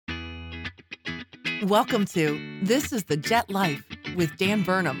Welcome to This is the Jet Life with Dan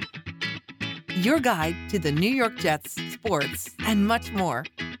Burnham, your guide to the New York Jets, sports, and much more.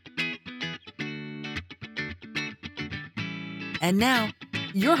 And now,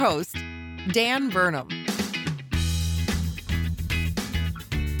 your host, Dan Burnham.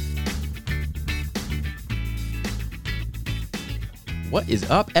 What is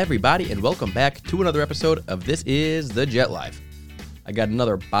up, everybody, and welcome back to another episode of This is the Jet Life. I got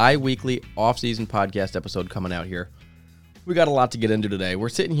another bi-weekly off-season podcast episode coming out here. We got a lot to get into today. We're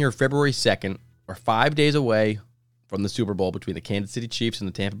sitting here February 2nd. We're 5 days away from the Super Bowl between the Kansas City Chiefs and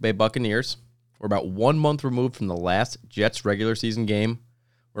the Tampa Bay Buccaneers. We're about 1 month removed from the last Jets regular season game.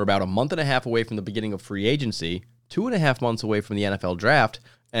 We're about a month and a half away from the beginning of free agency, 2.5 months away from the NFL draft,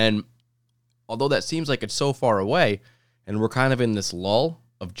 and although that seems like it's so far away, and we're kind of in this lull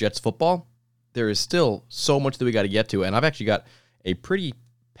of Jets football, there is still so much that we got to get to, and I've actually got a pretty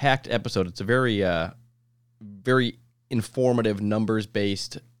packed episode. It's a very informative,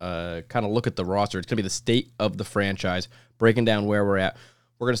 numbers-based kind of look at the roster. It's going to be the state of the franchise, breaking down where we're at.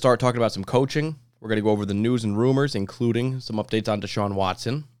 We're going to start talking about some coaching. We're going to go over the news and rumors, including some updates on Deshaun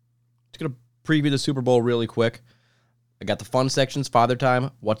Watson. Just going to preview the Super Bowl really quick. I got the fun sections, Father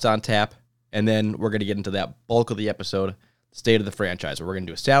Time, What's on Tap, and then we're going to get into that bulk of the episode, state of the franchise, where we're going to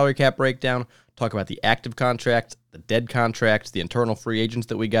do a salary cap breakdown, talk about the active contracts, the dead contracts, the internal free agents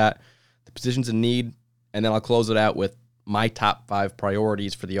that we got, the positions in need, and then I'll close it out with my top 5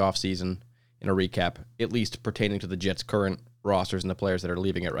 priorities for the offseason in a recap, at least pertaining to the Jets' current rosters and the players that are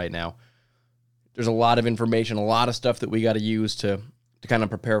leaving it right now. There's a lot of information, a lot of stuff that we got to use to kind of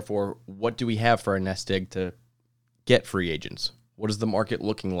prepare for what do we have for our nest egg to get free agents. What is the market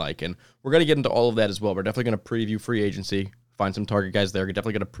looking like? And we're going to get into all of that as well. We're definitely going to preview free agency, find some target guys there. We're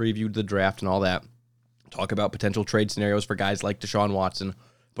definitely going to preview the draft and all that. Talk about potential trade scenarios for guys like Deshaun Watson.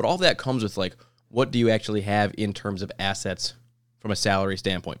 But all that comes with, like, what do you actually have in terms of assets from a salary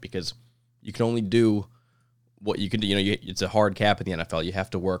standpoint? Because you can only do what you can do. It's a hard cap in the NFL. You have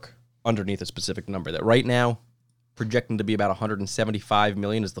to work underneath a specific number. That right now, projecting to be about $175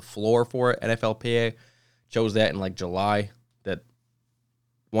 million is the floor for it. NFLPA chose that in, like, July, that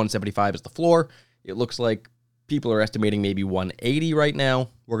 175 is the floor. It looks like people are estimating maybe 180 right now.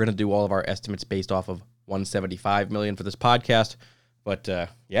 We're going to do all of our estimates based off of 175 million for this podcast. But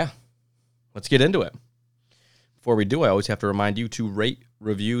yeah, let's get into it. Before we do, I always have to remind you to rate,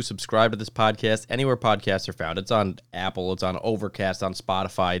 review, subscribe to this podcast anywhere podcasts are found. It's on Apple, it's on Overcast, on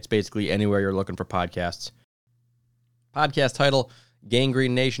Spotify. It's basically anywhere you're looking for podcasts. Podcast title,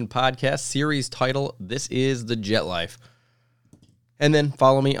 Gangrene Nation Podcast. Series title, This is the Jet Life. And then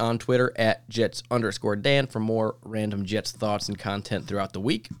follow me on Twitter at Jets_Dan for more random Jets thoughts and content throughout the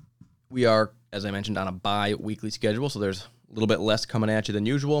week. We are, as I mentioned, on a bi-weekly schedule, so there's a little bit less coming at you than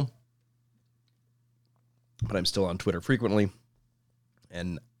usual. But I'm still on Twitter frequently.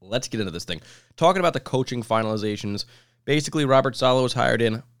 And let's get into this thing. Talking about the coaching finalizations. Basically, Robert Saleh was hired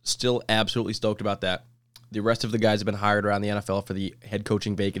in. Still absolutely stoked about that. The rest of the guys have been hired around the NFL for the head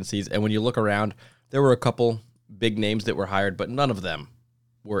coaching vacancies. And when you look around, there were a couple big names that were hired, but none of them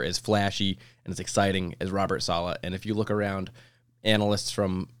were as flashy and as exciting as Robert Saleh. And if you look around, analysts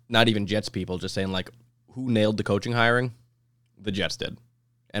from not even Jets people just saying, like, who nailed the coaching hiring? The Jets did.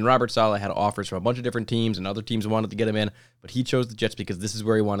 And Robert Saleh had offers from a bunch of different teams, and other teams wanted to get him in, but he chose the Jets because this is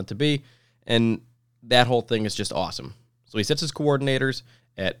where he wanted to be, and that whole thing is just awesome. So he sets his coordinators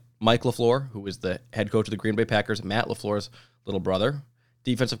at Mike LaFleur, who is the head coach of the Green Bay Packers, Matt LaFleur's little brother.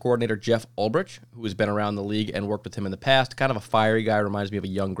 Defensive coordinator Jeff Ulbrich, who has been around the league and worked with him in the past. Kind of a fiery guy, reminds me of a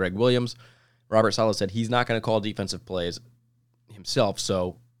young Greg Williams. Robert Saleh said he's not going to call defensive plays himself,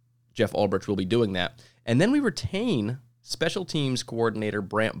 so Jeff Ulbrich will be doing that. And then we retain special teams coordinator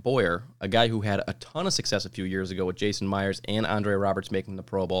Brant Boyer, a guy who had a ton of success a few years ago with Jason Myers and Andre Roberts making the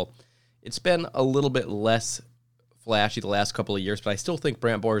Pro Bowl. It's been a little bit less flashy the last couple of years, but I still think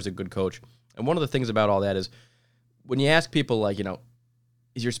Brant Boyer is a good coach. And one of the things about all that is when you ask people, like,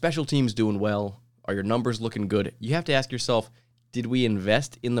 is your special teams doing well? Are your numbers looking good? You have to ask yourself, did we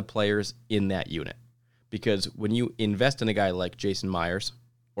invest in the players in that unit? Because when you invest in a guy like Jason Myers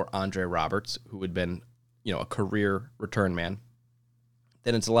or Andre Roberts, who had been, a career return man,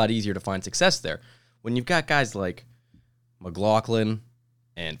 then it's a lot easier to find success there. When you've got guys like McLaughlin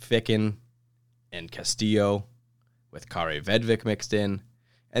and Ficken and Castillo with Kari Vedvik mixed in,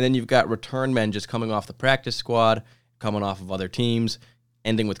 and then you've got return men just coming off the practice squad, coming off of other teams,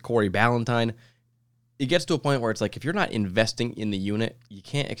 ending with Corey Ballantyne, it gets to a point where it's like, if you're not investing in the unit, you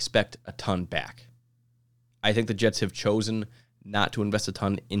can't expect a ton back. I think the Jets have chosen not to invest a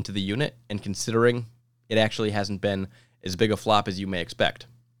ton into the unit, and considering it actually hasn't been as big a flop as you may expect.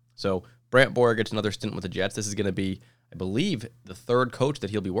 So Brant Boyer gets another stint with the Jets. This is going to be, I believe, the third coach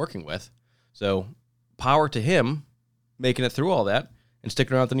that he'll be working with. So power to him making it through all that and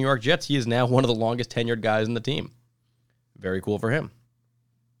sticking around with the New York Jets. He is now one of the longest tenured guys in the team. Very cool for him.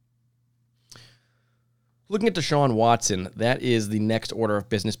 Looking at Deshaun Watson, that is the next order of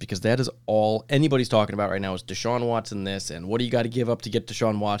business because that is all anybody's talking about right now is Deshaun Watson this, and what do you got to give up to get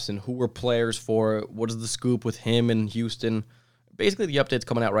Deshaun Watson? Who were players for it? What is the scoop with him in Houston? Basically, the updates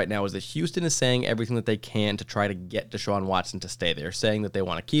coming out right now is that Houston is saying everything that they can to try to get Deshaun Watson to stay. They're saying that they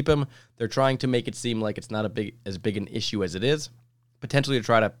want to keep him. They're trying to make it seem like it's not as big an issue as it is, potentially to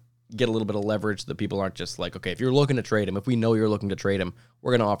try to get a little bit of leverage so that people aren't just like, okay, if you're looking to trade him, if we know you're looking to trade him,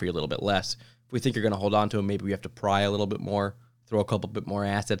 we're going to offer you a little bit less. If we think you're going to hold on to him, maybe we have to pry a little bit more, throw a couple bit more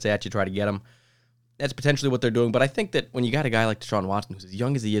assets at you, try to get him. That's potentially what they're doing. But I think that when you got a guy like Deshaun Watson, who's as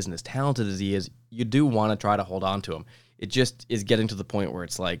young as he is and as talented as he is, you do want to try to hold on to him. It just is getting to the point where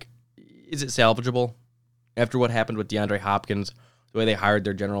it's like, is it salvageable? After what happened with DeAndre Hopkins, the way they hired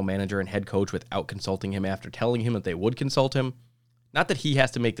their general manager and head coach without consulting him after telling him that they would consult him. Not that he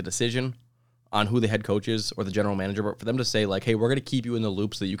has to make the decision on who the head coach is or the general manager, but for them to say, like, hey, we're going to keep you in the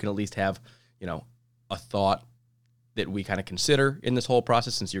loop so that you can at least have, a thought that we kind of consider in this whole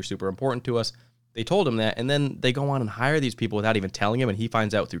process since you're super important to us. They told him that, and then they go on and hire these people without even telling him, and he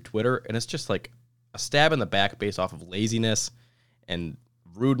finds out through Twitter, and it's just like a stab in the back based off of laziness and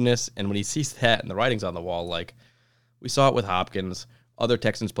rudeness. And when he sees that and the writing's on the wall, like we saw it with Hopkins, other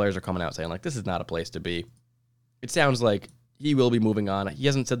Texans players are coming out saying, like, this is not a place to be. It sounds like he will be moving on. He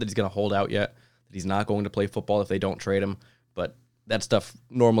hasn't said that he's going to hold out yet, that he's not going to play football if they don't trade him, but that stuff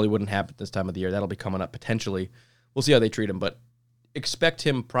normally wouldn't happen this time of the year. That'll be coming up potentially. We'll see how they treat him, but expect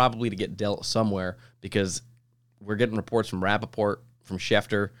him probably to get dealt somewhere because we're getting reports from Rappaport, from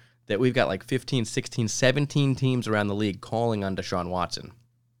Schefter, that we've got like 15, 16, 17 teams around the league calling on Deshaun Watson.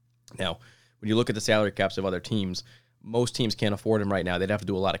 Now, when you look at the salary caps of other teams, most teams can't afford him right now. They'd have to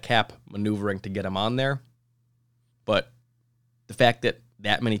do a lot of cap maneuvering to get him on there. But the fact that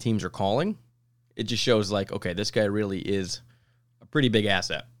that many teams are calling, it just shows like, okay, this guy really is a pretty big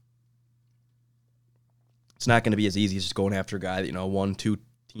asset. It's not going to be as easy as just going after a guy that, 1, 2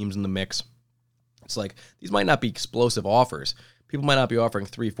 teams in the mix. It's like, these might not be explosive offers. People might not be offering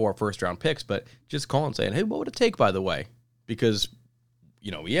 3, 4 first-round picks, but just call and saying, hey, what would it take, by the way? Because,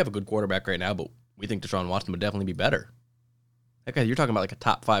 we have a good quarterback right now, but we think Deshaun Watson would definitely be better. That guy, you're talking about like a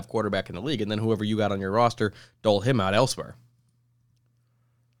top 5 quarterback in the league, and then whoever you got on your roster, dole him out elsewhere.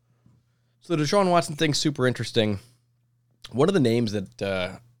 So the Deshaun Watson thing's super interesting. One of the names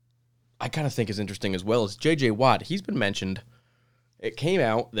that I kind of think is interesting as well is J.J. Watt. He's been mentioned. It came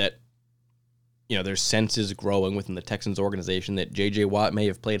out that, there's senses growing within the Texans organization that J.J. Watt may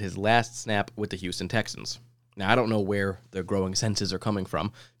have played his last snap with the Houston Texans. Now, I don't know where the growing senses are coming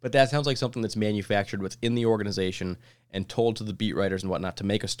from, but that sounds like something that's manufactured within the organization and told to the beat writers and whatnot to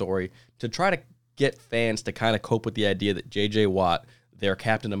make a story, to try to get fans to kind of cope with the idea that J.J. Watt, their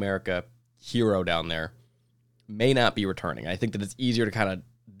Captain America hero down there, may not be returning. I think that it's easier to kind of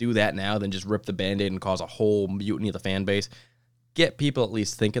do that now than just rip the Band-Aid and cause a whole mutiny of the fan base. Get people at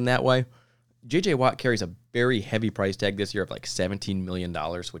least thinking that way. J.J. Watt carries a very heavy price tag this year of like $17 million,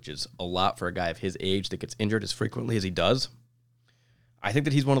 which is a lot for a guy of his age that gets injured as frequently as he does. I think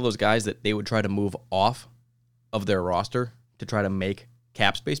that he's one of those guys that they would try to move off of their roster to try to make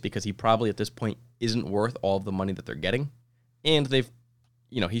cap space because he probably at this point isn't worth all of the money that they're getting. And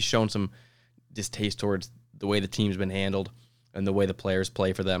he's shown some distaste towards the way the team's been handled and the way the players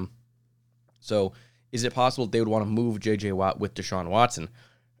play for them. So is it possible they would want to move J.J. Watt with Deshaun Watson?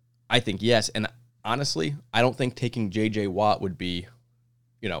 I think yes, and honestly, I don't think taking J.J. Watt would be,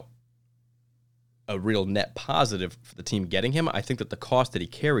 a real net positive for the team getting him. I think that the cost that he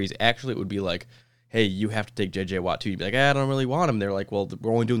carries actually would be like, hey, you have to take J.J. Watt too. You'd be like, I don't really want him. They're like, well,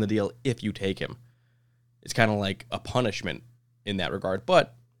 we're only doing the deal if you take him. It's kind of like a punishment in that regard,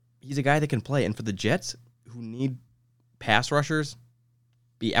 but he's a guy that can play, and for the Jets, who need pass rushers,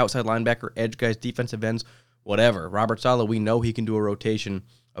 be outside linebacker, edge guys, defensive ends, whatever. Robert Saleh, we know he can do a rotation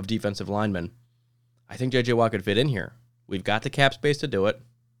of defensive linemen. I think J.J. Watt could fit in here. We've got the cap space to do it.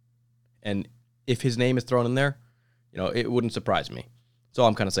 And if his name is thrown in there, it wouldn't surprise me. That's all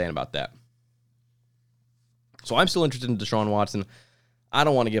I'm kind of saying about that. So I'm still interested in Deshaun Watson. I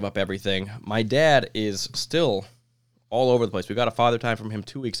don't want to give up everything. My dad is still all over the place. We got a father time from him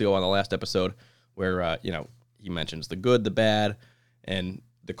 2 weeks ago on the last episode where, he mentions the good, the bad, and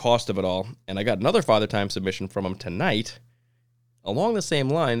the cost of it all. And I got another father time submission from him tonight along the same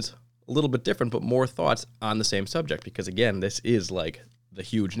lines, a little bit different, but more thoughts on the same subject. Because again, this is like the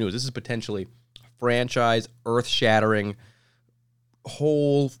huge news. This is potentially franchise, earth-shattering,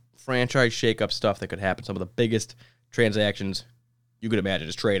 whole franchise shakeup stuff that could happen. Some of the biggest transactions you could imagine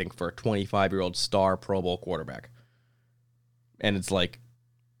is trading for a 25-year-old star Pro Bowl quarterback. And it's like,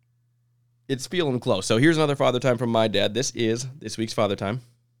 it's feeling close. So here's another Father Time from my dad. This is this week's Father Time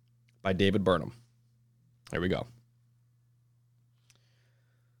by David Burnham. Here we go.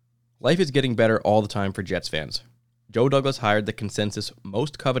 Life is getting better all the time for Jets fans. Joe Douglas hired the consensus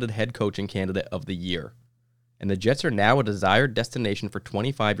most coveted head coaching candidate of the year. And the Jets are now a desired destination for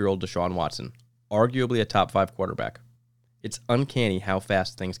 25-year-old Deshaun Watson, arguably a top 5 quarterback. It's uncanny how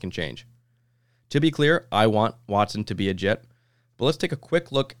fast things can change. To be clear, I want Watson to be a Jet, but let's take a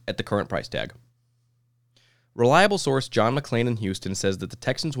quick look at the current price tag. Reliable source John McClain in Houston says that the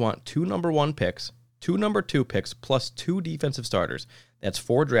Texans want 2 number 1 picks, 2 number 2 picks, plus 2 defensive starters. That's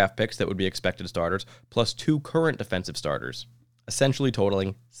 4 draft picks that would be expected starters, plus 2 current defensive starters, essentially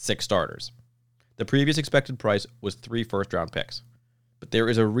totaling 6 starters. The previous expected price was 3 first-round picks. But there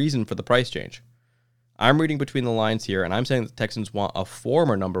is a reason for the price change. I'm reading between the lines here, and I'm saying that the Texans want a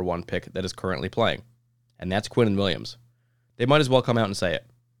former number 1 pick that is currently playing, and that's Quinnen Williams. They might as well come out and say it.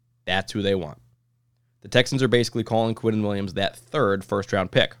 That's who they want. The Texans are basically calling Quinnen Williams that 3rd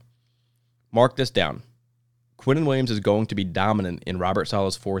first-round pick. Mark this down. Quinnen Williams is going to be dominant in Robert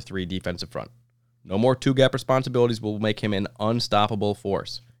Saleh's 4-3 defensive front. No more 2-gap responsibilities will make him an unstoppable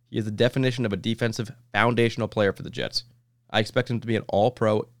force. He is the definition of a defensive foundational player for the Jets. I expect him to be an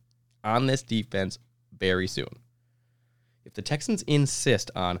all-pro on this defense very soon. If the Texans insist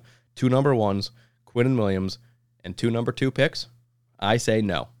on 2 number 1s, Quinnen Williams, and 2 number 2 picks, I say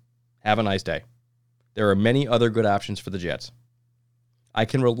no. Have a nice day. There are many other good options for the Jets. I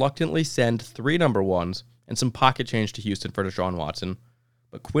can reluctantly send 3 number 1s and some pocket change to Houston for Deshaun Watson,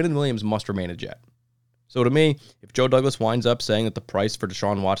 but Quinnen Williams must remain a Jet. So to me, if Joe Douglas winds up saying that the price for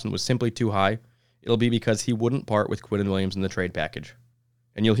Deshaun Watson was simply too high, it'll be because he wouldn't part with Quinnen Williams in the trade package.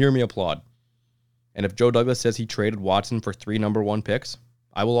 And you'll hear me applaud. And if Joe Douglas says he traded Watson for 3 number 1 picks,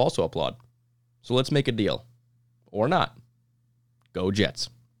 I will also applaud. So let's make a deal. Or not. Go Jets.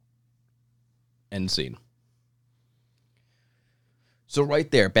 End scene. So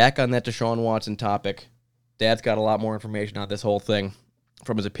right there, back on that Deshaun Watson topic, Dad's got a lot more information on this whole thing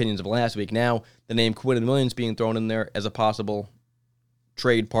from his opinions of last week. Now, the name Quinnen Williams being thrown in there as a possible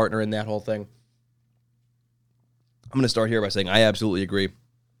trade partner in that whole thing. I'm going to start here by saying I absolutely agree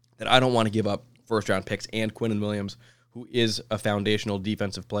that I don't want to give up first-round picks and Quinnen Williams, who is a foundational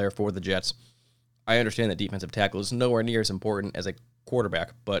defensive player for the Jets. I understand that defensive tackle is nowhere near as important as a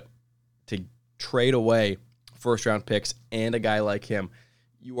quarterback, but to trade away first-round picks and a guy like him,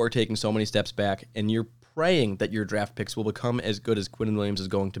 you are taking so many steps back, and you're praying that your draft picks will become as good as Quinnen Williams is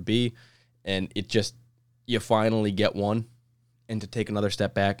going to be, and it just, you finally get one, and to take another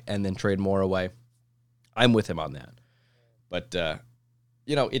step back and then trade more away. I'm with him on that. But,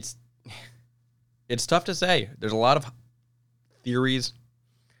 it's tough to say. There's a lot of theories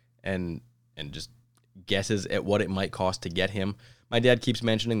and just guesses at what it might cost to get him. My dad keeps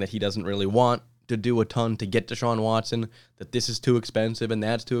mentioning that he doesn't really want to do a ton to get Deshaun Watson, that this is too expensive and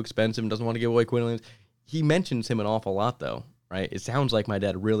that's too expensive and doesn't want to give away Quinnen Williams. He mentions him an awful lot, though, right? It sounds like my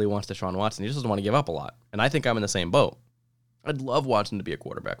dad really wants Deshaun Watson. He just doesn't want to give up a lot. And I think I'm in the same boat. I'd love Watson to be a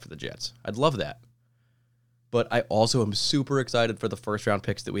quarterback for the Jets. I'd love that. But I also am super excited for the first-round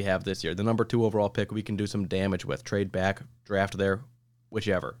picks that we have this year. The number 2 overall pick we can do some damage with. Trade back, draft there,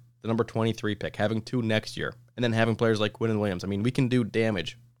 whichever. The number 23 pick, having 2 next year, and then having players like Quinnen Williams. I mean, we can do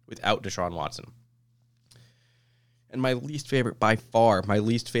damage without Deshaun Watson. And my least favorite, by far, my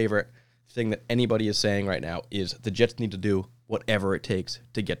least favorite thing that anybody is saying right now is the Jets need to do whatever it takes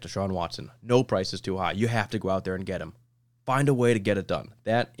to get Deshaun Watson. No price is too high. You have to go out there and get him. Find a way to get it done.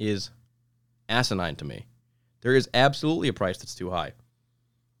 That is asinine to me. There is absolutely a price that's too high.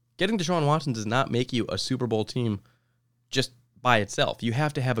 Getting Deshaun Watson does not make you a Super Bowl team just by itself. You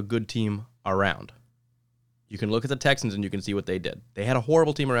have to have a good team around. You can look at the Texans and you can see what they did. They had a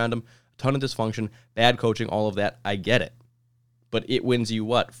horrible team around them, a ton of dysfunction, bad coaching, all of that. I get it. But it wins you,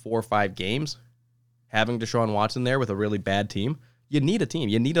 4 or 5 games? Having Deshaun Watson there with a really bad team? You need a team.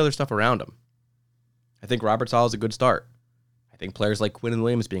 You need other stuff around him. I think Robert Saleh is a good start. I think players like Quinnen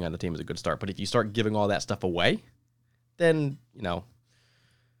Williams being on the team is a good start. But if you start giving all that stuff away, then,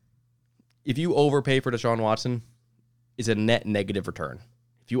 if you overpay for Deshaun Watson, it's a net negative return.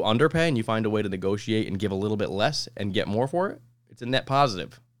 If you underpay and you find a way to negotiate and give a little bit less and get more for it, it's a net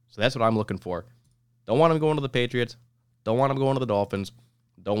positive. So that's what I'm looking for. Don't want him going to the Patriots. Don't want him going to the Dolphins.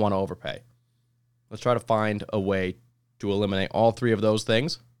 Don't want to overpay. Let's try to find a way to eliminate all 3 of those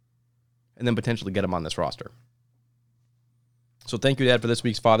things and then potentially get him on this roster. So thank you, Dad, for this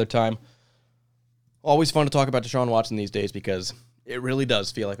week's Father Time. Always fun to talk about Deshaun Watson these days because It really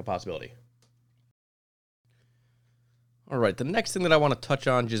does feel like a possibility. All right, the next thing that I want to touch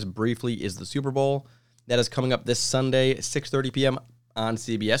on just briefly is the Super Bowl. That is coming up this Sunday, 6:30 p.m. on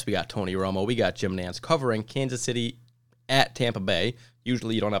CBS. We got Tony Romo, we got Jim Nantz covering Kansas City at Tampa Bay.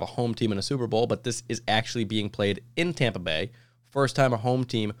 Usually you don't have a home team in a Super Bowl, but this is actually being played in Tampa Bay. First time a home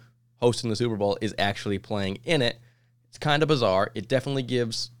team hosting the Super Bowl is actually playing in it. It's kind of bizarre. It definitely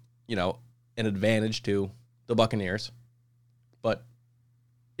gives, an advantage to the Buccaneers, but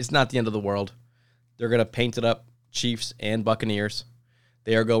it's not the end of the world. They're going to paint it up, Chiefs and Buccaneers.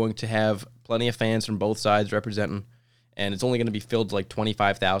 They are going to have plenty of fans from both sides representing, and it's only going to be filled to like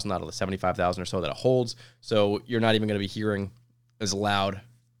 25,000 out of the 75,000 or so that it holds, so you're not even going to be hearing as loud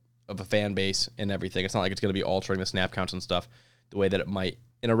of a fan base and everything. It's not like it's going to be altering the snap counts and stuff the way that it might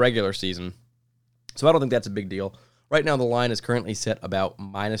in a regular season. So I don't think that's a big deal. Right now the line is currently set about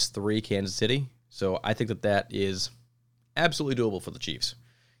 -3 Kansas City, so I think that is absolutely doable for the Chiefs.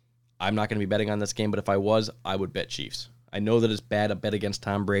 I'm not going to be betting on this game, but if I was, I would bet Chiefs. I know that it's bad to bet against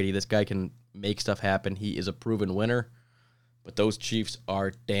Tom Brady. This guy can make stuff happen. He is a proven winner, but those Chiefs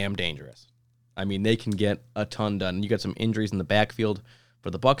are damn dangerous. I mean, they can get a ton done. You got some injuries in the backfield for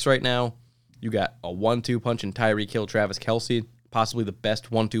the Bucs right now. You got a 1-2 punch in Tyreek Hill, Travis Kelce, possibly the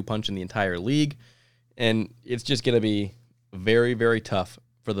best 1-2 punch in the entire league. And it's just going to be very, very tough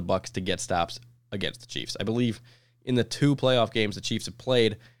for the Bucs to get stops against the Chiefs. I believe in the 2 playoff games the Chiefs have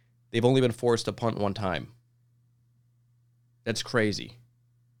played, they've only been forced to punt 1 time. That's crazy.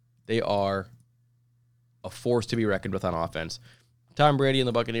 They are a force to be reckoned with on offense. Tom Brady and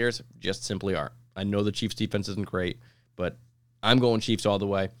the Buccaneers just simply aren't. I know the Chiefs' defense isn't great, but I'm going Chiefs all the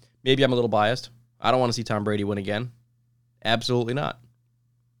way. Maybe I'm a little biased. I don't want to see Tom Brady win again. Absolutely not.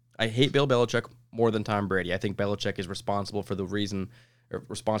 I hate Bill Belichick more than Tom Brady. I think Belichick is responsible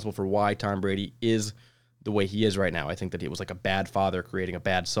for why Tom Brady is the way he is right now. I think that he was like a bad father creating a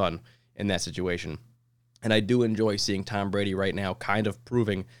bad son in that situation. And I do enjoy seeing Tom Brady right now kind of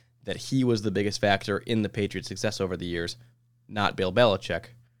proving that he was the biggest factor in the Patriots' success over the years, not Bill Belichick.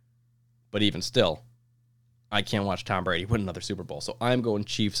 But even still, I can't watch Tom Brady win another Super Bowl. So I'm going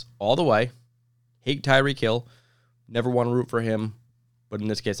Chiefs all the way. Hate Tyreek Hill. Never want to root for him. But in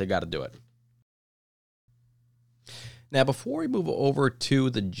this case, I got to do it. Now, before we move over to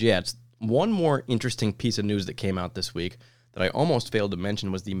the Jets, one more interesting piece of news that came out this week that I almost failed to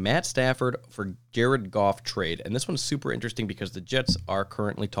mention was the Matt Stafford for Jared Goff trade. And this one's super interesting because the Jets are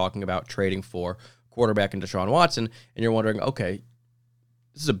currently talking about trading for quarterback and Deshaun Watson. And you're wondering, okay,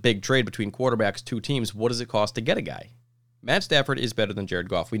 this is a big trade between quarterbacks, 2 teams. What does it cost to get a guy? Matt Stafford is better than Jared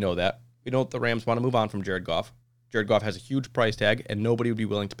Goff. We know that. We know that the Rams want to move on from Jared Goff. Jared Goff has a huge price tag, and nobody would be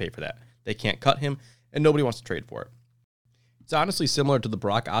willing to pay for that. They can't cut him, and nobody wants to trade for it. It's honestly similar to the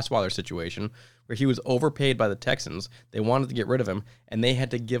Brock Osweiler situation, where he was overpaid by the Texans. They wanted to get rid of him, and they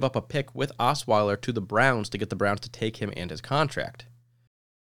had to give up a pick with Osweiler to the Browns to get the Browns to take him and his contract.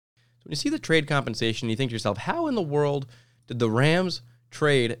 So when you see the trade compensation, you think to yourself, how in the world did the Rams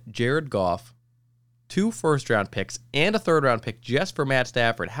trade Jared Goff, 2 first-round picks, and a third-round pick just for Matt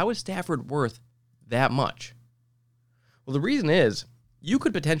Stafford? How is Stafford worth that much? Well, the reason is you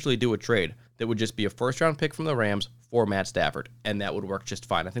could potentially do a trade that would just be a first-round pick from the Rams for Matt Stafford, and that would work just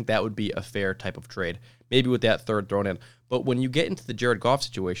fine. I think that would be a fair type of trade, maybe with that third thrown in. But when you get into the Jared Goff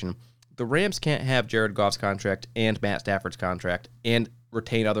situation, the Rams can't have Jared Goff's contract and Matt Stafford's contract and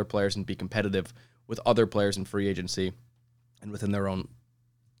retain other players and be competitive with other players in free agency and within their own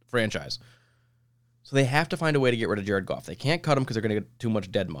franchise. So they have to find a way to get rid of Jared Goff. They can't cut him because they're going to get too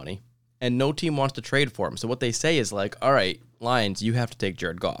much dead money, and no team wants to trade for him. So what they say is like, all right, Lions, you have to take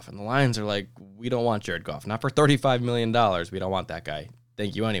Jared Goff. And the Lions are like, we don't want Jared Goff. Not for $35 million. We don't want that guy.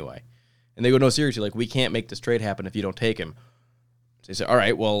 Thank you anyway. And they go, no, seriously, like, we can't make this trade happen if you don't take him. So they say, all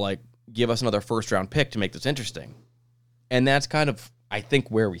right, well, like, give us another first-round pick to make this interesting. And that's kind of, I think,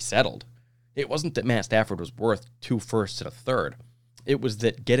 where we settled. It wasn't that Matt Stafford was worth 2 firsts and a third. It was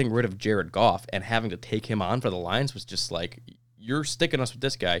that getting rid of Jared Goff and having to take him on for the Lions was just like, you're sticking us with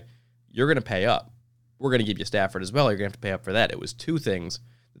this guy. You're going to pay up. We're going to give you Stafford as well. You're going to have to pay up for that. It was 2 things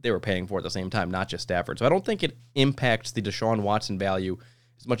that they were paying for at the same time, not just Stafford. So I don't think it impacts the Deshaun Watson value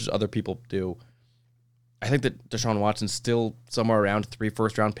as much as other people do. I think that Deshaun Watson's still somewhere around 3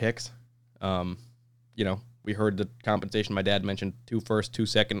 first-round picks. We heard the compensation my dad mentioned, 2 first, 2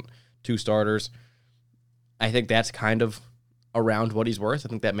 second, 2 starters. I think that's kind of around what he's worth. I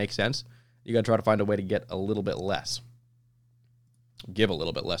think that makes sense. You got to try to find a way to get a little bit less. Give a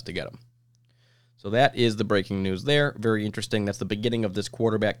little bit less to get him. So that is the breaking news there. Very interesting. That's the beginning of this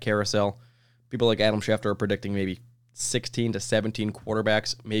quarterback carousel. People like Adam Schefter are predicting maybe 16 to 17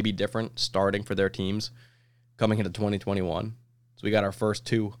 quarterbacks, maybe different, starting for their teams coming into 2021. So we got our first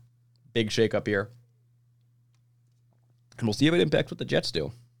two big shakeup here. And we'll see if it impacts what the Jets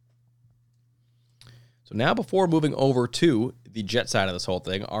do. So now before moving over to the Jet side of this whole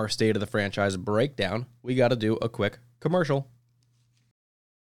thing, our state of the franchise breakdown, we got to do a quick commercial.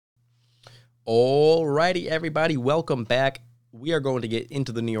 Alrighty, everybody, welcome back. We are going to get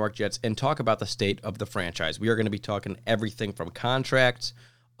into the New York Jets and talk about the state of the franchise. We are going to be talking everything from contracts,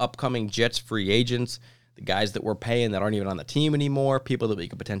 upcoming Jets free agents, the guys that we're paying that aren't even on the team anymore, people that we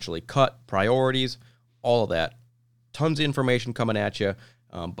could potentially cut, priorities, all of that. Tons of information coming at you.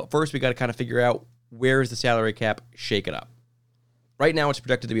 But first, we got to kind of figure out where is the salary cap shaking up. Right now, it's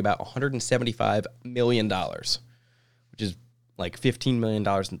projected to be about $175 million, which is like $15 million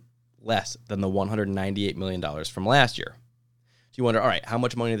less than the $198 million from last year. So you wonder, all right, how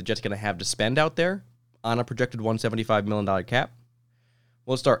much money are the Jets going to have to spend out there on a projected $175 million cap?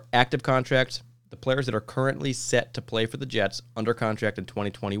 Well, let's start active contracts. The players that are currently set to play for the Jets under contract in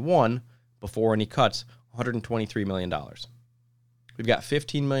 2021, before any cuts, $123 million. We've got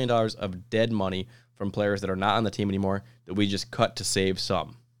 $15 million of dead money from players that are not on the team anymore that we just cut to save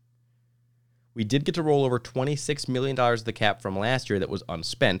some. We did get to roll over $26 million of the cap from last year that was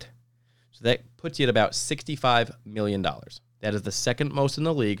unspent. So that puts you at about $65 million. That is the second most in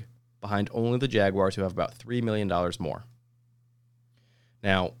the league, behind only the Jaguars, who have about $3 million more.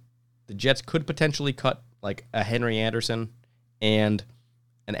 Now, the Jets could potentially cut like a Henry Anderson and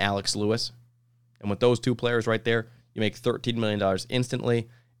an Alex Lewis. And with those two players right there, you make $13 million instantly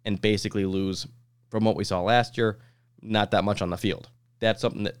and basically lose, from what we saw last year, not that much on the field. That's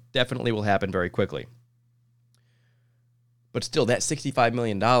something that definitely will happen very quickly. But still, that $65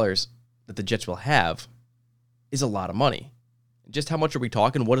 million that the Jets will have is a lot of money. Just how much are we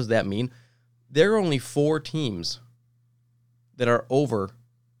talking? What does that mean? There are only 4 teams that are over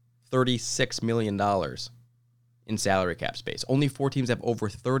 $36 million in salary cap space. Only 4 teams have over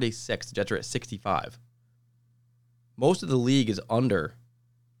 36. The Jets are at 65. Most of the league is under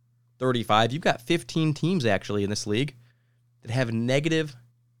 35. You've got 15 teams, actually, in this league that have negative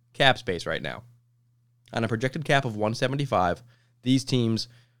cap space right now. On a projected cap of 175, these teams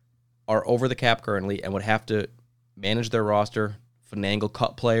are over the cap currently and would have to manage their roster, finagle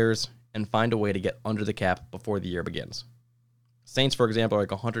cut players, and find a way to get under the cap before the year begins. Saints, for example, are like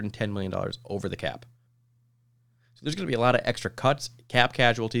 $110 million over the cap. So there's going to be a lot of extra cuts, cap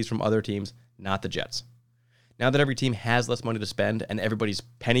casualties from other teams, not the Jets. Now that every team has less money to spend and everybody's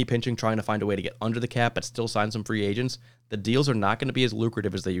penny pinching trying to find a way to get under the cap but still sign some free agents, the deals are not going to be as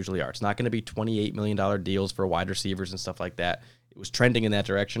lucrative as they usually are. It's not going to be $28 million deals for wide receivers and stuff like that. It was trending in that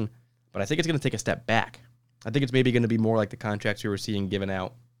direction, but I think it's going to take a step back. I think it's maybe going to be more like the contracts we were seeing given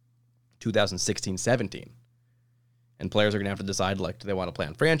out 2016-17. And players are going to have to decide, like, do they want to play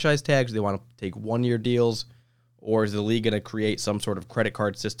on franchise tags? Do they want to take one-year deals? Or is the league going to create some sort of credit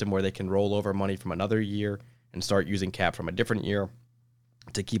card system where they can roll over money from another year and start using cap from a different year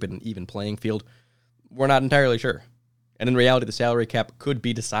to keep it an even playing field? We're not entirely sure. And in reality, the salary cap could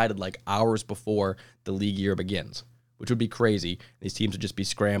be decided like hours before the league year begins, which would be crazy. These teams would just be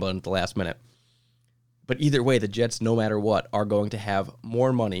scrambling at the last minute. But either way, the Jets, no matter what, are going to have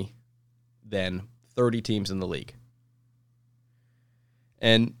more money than 30 teams in the league.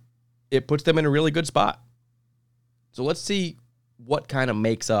 And it puts them in a really good spot. So let's see what kind of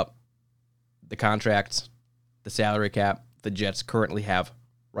makes up the contracts, the salary cap the Jets currently have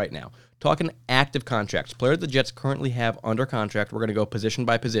right now. Talking active contracts, players the Jets currently have under contract, we're going to go position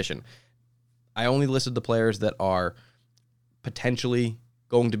by position. I only listed the players that are potentially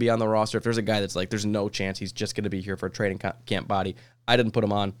going to be on the roster. If there's a guy that's like, there's no chance he's just going to be here for a training camp body, I didn't put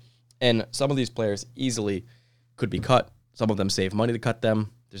him on. And some of these players easily could be cut. Some of them save money to cut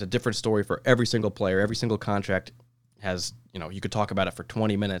them. There's a different story for every single player. Every single contract has, you could talk about it for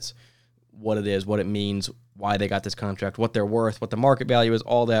 20 minutes, what it is, what it means, why they got this contract, what they're worth, what the market value is,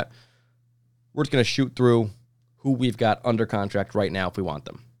 all that. We're just going to shoot through who we've got under contract right now if we want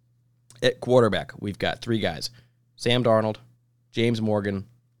them. At quarterback, we've got 3 guys: Sam Darnold, James Morgan,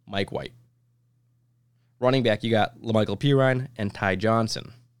 Mike White. Running back, you got LaMichael Pirine and Ty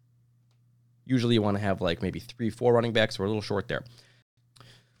Johnson. Usually you want to have like maybe 3-4 running backs. We're a little short there.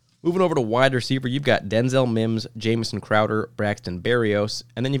 Moving over to wide receiver, you've got Denzel Mims, Jamison Crowder, Braxton Berrios,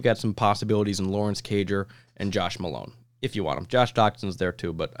 and then you've got some possibilities in Lawrence Cager and Josh Malone, if you want them. Josh Doctson's there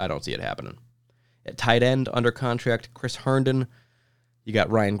too, but I don't see it happening. At tight end, under contract, Chris Herndon. You got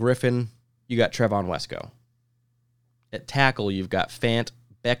Ryan Griffin. You got Trevon Wesco. At tackle, you've got Fant,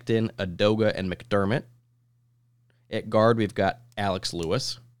 Becton, Adoga, and McDermott. At guard, we've got Alex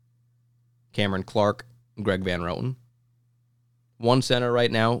Lewis, Cameron Clark, and Greg Van Roten. One center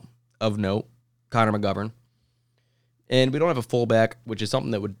right now, of note, Connor McGovern. And we don't have a fullback, which is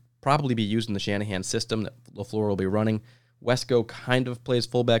something that would probably be used in the Shanahan system that LaFleur will be running. Wesco kind of plays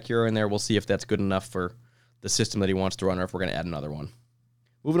fullback here and there. We'll see if that's good enough for the system that he wants to run or if we're going to add another one.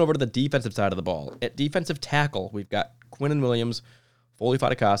 Moving over to the defensive side of the ball. At defensive tackle, we've got Quinnen Williams, Foley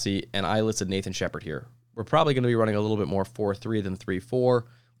Fatukasi, and I listed Nathan Shepard here. We're probably going to be running a little bit more 4-3 than 3-4,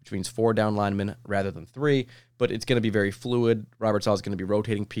 which means 4 down linemen rather than 3, but it's going to be very fluid. Robert Saleh is going to be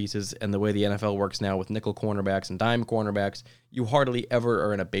rotating pieces, and the way the NFL works now with nickel cornerbacks and dime cornerbacks, you hardly ever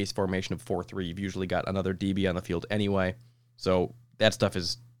are in a base formation of 4-3. You've usually got another DB on the field anyway, so that stuff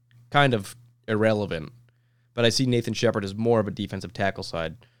is kind of irrelevant. But I see Nathan Shepard as more of a defensive tackle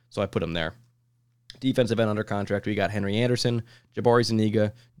side, so I put him there. Defensive end under contract, we got Henry Anderson, Jabari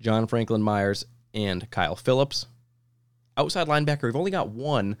Zuniga, John Franklin Myers, and Kyle Phillips. Outside linebacker, we've only got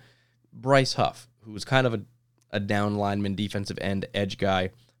one, Bryce Huff, who's kind of a down lineman, defensive end, edge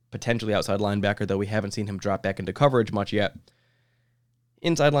guy, potentially outside linebacker, though we haven't seen him drop back into coverage much yet.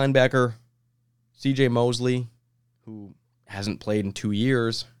 Inside linebacker, C.J. Mosley, who hasn't played in 2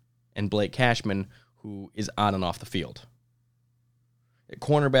 years, and Blake Cashman, who is on and off the field. At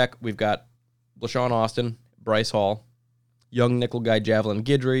cornerback, we've got LaShawn Austin, Bryce Hall, young nickel guy Javelin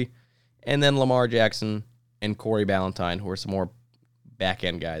Guidry, and then Lamar Jackson and Corey Ballantyne, who are some more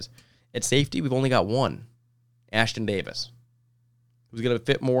back-end guys. At safety, we've only got one, Ashton Davis, who's going to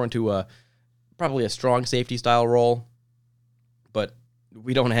fit more into probably a strong safety style role, but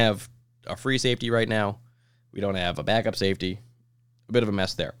we don't have a free safety right now. We don't have a backup safety. A bit of a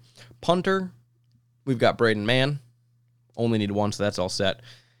mess there. Punter, we've got Braden Mann. Only need one, so that's all set.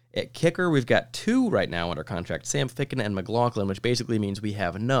 At kicker, we've got 2 right now under contract, Sam Ficken and McLaughlin, which basically means we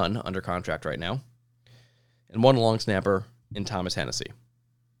have none under contract right now. And 1 long snapper in Thomas Hennessy.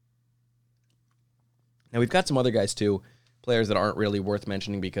 Now, we've got some other guys, too, players that aren't really worth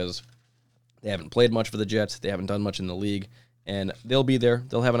mentioning because they haven't played much for the Jets, they haven't done much in the league, and they'll be there.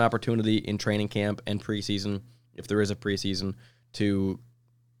 They'll have an opportunity in training camp and preseason, if there is a preseason, to,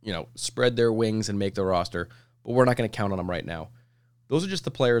 spread their wings and make the roster, but we're not going to count on them right now. Those are just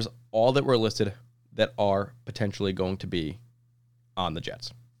the players, all that were listed, that are potentially going to be on the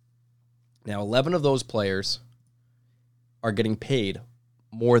Jets. Now, 11 of those players are getting paid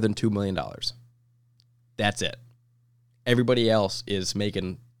more than $2 million. That's it. Everybody else is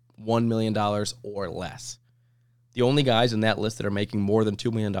making $1 million or less. The only guys in that list that are making more than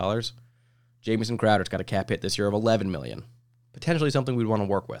 $2 million, Jamison Crowder's got a cap hit this year of $11 million. Potentially something we'd want to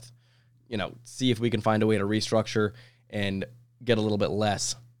work with. See if we can find a way to restructure and get a little bit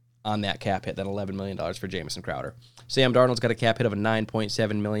less on that cap hit than $11 million for Jamison Crowder. Sam Darnold's got a cap hit of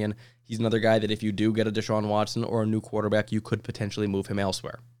 $9.7 million. He's another guy that if you do get a Deshaun Watson or a new quarterback, you could potentially move him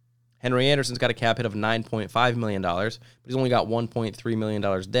elsewhere. Henry Anderson's got a cap hit of $9.5 million, but he's only got $1.3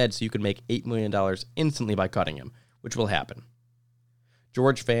 million dead, so you could make $8 million instantly by cutting him, which will happen.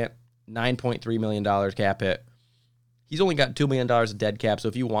 George Fant, $9.3 million cap hit. He's only got $2 million of dead cap, so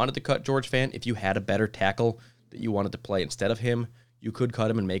if you wanted to cut George Fant, if you had a better tackle that you wanted to play instead of him, you could cut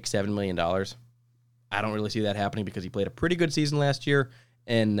him and make $7 million. I don't really see that happening because he played a pretty good season last year,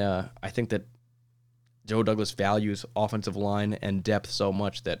 and I think that Joe Douglas values offensive line and depth so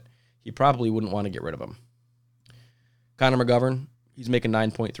much that he probably wouldn't want to get rid of him. Connor McGovern, he's making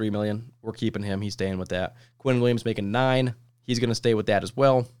 $9.3 million. We're keeping him. He's staying with that. Quinn Williams making $9 million. He's going to stay with that as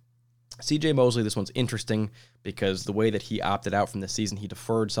well. C.J. Mosley, this one's interesting because the way that he opted out from the season, he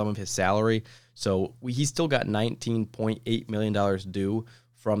deferred some of his salary. So he's still got $19.8 million due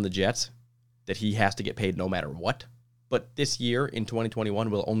from the Jets that he has to get paid no matter what. But this year, in 2021,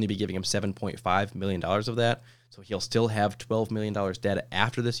 we'll only be giving him $7.5 million of that. So he'll still have $12 million dead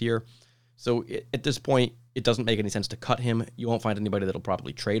after this year. So at this point, it doesn't make any sense to cut him. You won't find anybody that'll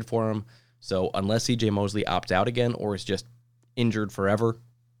probably trade for him. So unless C.J. Mosley opts out again or is just injured forever,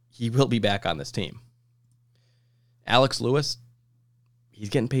 he will be back on this team. Alex Lewis, he's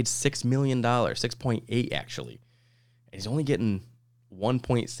getting paid $6 million, 6.8 actually. And he's only getting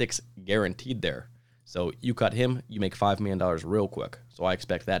 1.6 guaranteed there. So you cut him, you make $5 million real quick. So I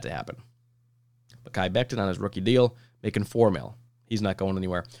expect that to happen. Mekhi Becton on his rookie deal, making $4 million. He's not going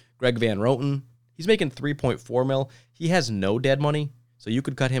anywhere. Greg Van Roten, he's making $3.4 million. He has no dead money, so you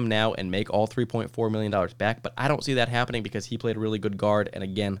could cut him now and make all $3.4 million back, but I don't see that happening because he played a really good guard, and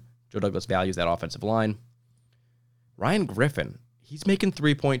again, Joe Douglas values that offensive line. Ryan Griffin, he's making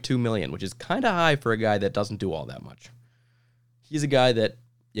 $3.2 million, which is kind of high for a guy that doesn't do all that much. He's a guy that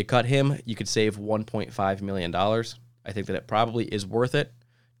you cut him, you could save $1.5 million. I think that it probably is worth it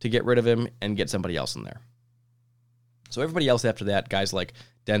to get rid of him and get somebody else in there. So everybody else after that, guys like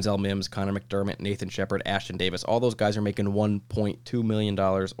Denzel Mims, Connor McDermott, Nathan Shepard, Ashton Davis, all those guys are making $1.2 million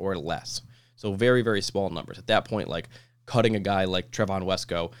or less. So very, very small numbers. At that point, like cutting a guy like Trevon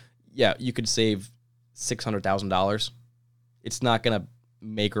Wesco, yeah, you could save $600,000. It's not going to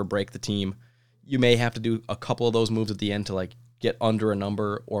make or break the team. You may have to do a couple of those moves at the end to like get under a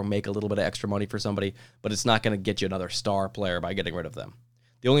number or make a little bit of extra money for somebody, but it's not going to get you another star player by getting rid of them.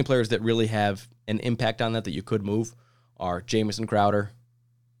 The only players that really have an impact on that you could move are Jamison Crowder,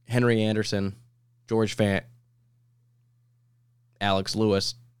 Henry Anderson, George Fant, Alex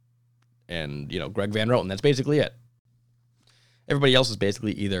Lewis, and, Greg Van Roten. That's basically it. Everybody else is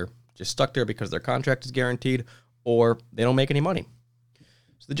basically either just stuck there because their contract is guaranteed or they don't make any money.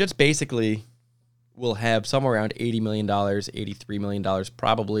 So the Jets basically will have somewhere around $80 million, $83 million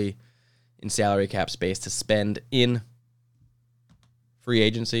probably in salary cap space to spend in free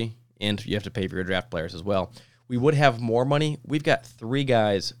agency, and you have to pay for your draft players as well. We would have more money. We've got 3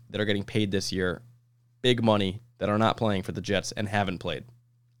 guys that are getting paid this year, big money, that are not playing for the Jets and haven't played.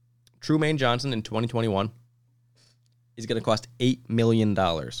 Trumaine Johnson in 2021 is going to cost $8 million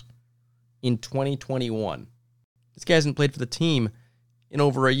in 2021. This guy hasn't played for the team in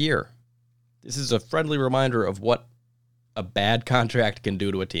over a year. This is a friendly reminder of what a bad contract can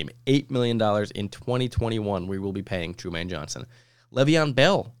do to a team. $8 million in 2021 we will be paying Trumaine Johnson. Le'Veon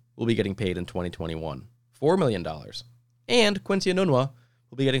Bell will be getting paid in 2021, $4 million. And Quincy Enunwa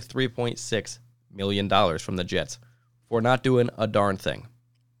will be getting $3.6 million from the Jets for not doing a darn thing.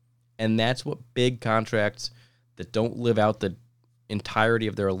 And that's what big contracts that don't live out the entirety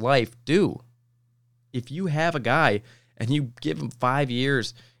of their life do. If you have a guy and you give him 5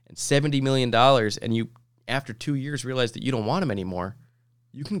 years and $70 million and you, after 2 years, realize that you don't want him anymore,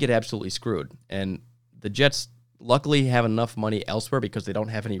 you can get absolutely screwed. And the Jets luckily have enough money elsewhere because they don't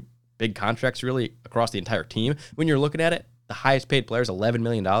have any big contracts really across the entire team. When you're looking at it, the highest paid player is $11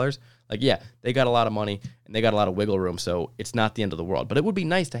 million. Like, yeah, they got a lot of money and they got a lot of wiggle room, so it's not the end of the world. But it would be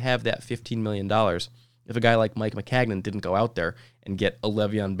nice to have that $15 million if a guy like Mike Maccagnan didn't go out there and get a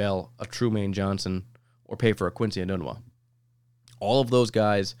Le'Veon Bell, a Trumaine Johnson, or pay for a Quincy Enunwa. All of those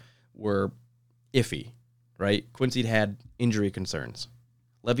guys were iffy, right? Quincy had injury concerns.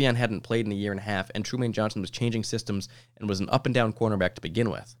 Le'Veon hadn't played in a year and a half, and Trumaine Johnson was changing systems and was an up-and-down cornerback to begin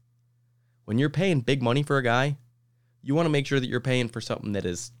with. When you're paying big money for a guy, you want to make sure that you're paying for something that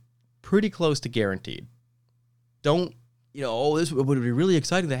is pretty close to guaranteed. Don't, this would be really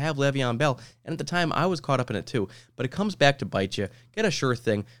exciting to have Le'Veon Bell. And at the time, I was caught up in it too. But it comes back to bite you. Get a sure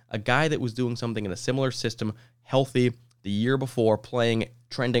thing. A guy that was doing something in a similar system, healthy, the year before, playing,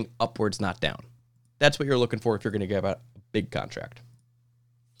 trending upwards, not down. That's what you're looking for if you're going to get a big contract.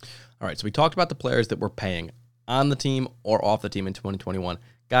 All right, so we talked about the players that we're paying on the team or off the team in 2021.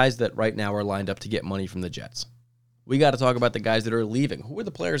 Guys that right now are lined up to get money from the Jets. We got to talk about the guys that are leaving. Who are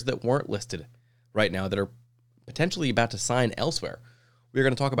the players that weren't listed right now that are potentially about to sign elsewhere? We're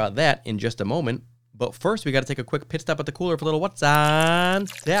going to talk about that in just a moment. But first, we got to take a quick pit stop at the cooler for a little What's on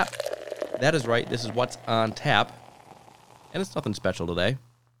Tap. That is right. This is What's on Tap. And it's nothing special today.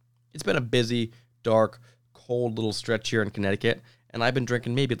 It's been a busy, dark, cold little stretch here in Connecticut. And I've been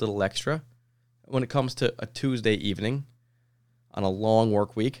drinking maybe a little extra. When it comes to a Tuesday evening on a long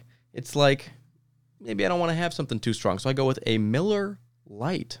work week, it's like, maybe I don't want to have something too strong. So I go with a Miller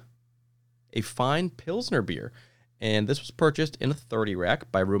Lite, a fine Pilsner beer. And this was purchased in a 30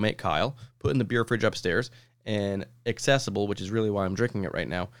 rack by roommate Kyle, put in the beer fridge upstairs, and accessible, which is really why I'm drinking it right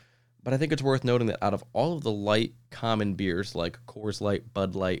now. But I think it's worth noting that out of all of the light common beers like Coors Light,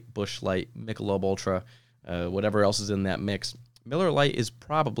 Bud Light, Busch Light, Michelob Ultra, whatever else is in that mix, Miller Lite is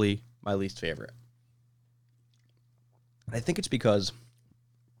probably my least favorite. And I think it's because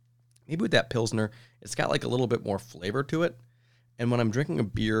maybe with that Pilsner, it's got like a little bit more flavor to it. And when I'm drinking a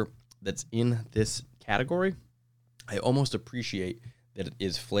beer that's in this category, I almost appreciate that it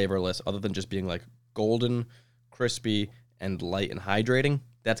is flavorless other than just being like golden, crispy, and light and hydrating.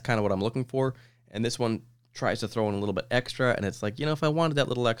 That's kind of what I'm looking for. And this one tries to throw in a little bit extra. And it's like, if I wanted that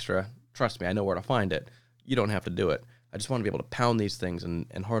little extra, trust me, I know where to find it. You don't have to do it. I just want to be able to pound these things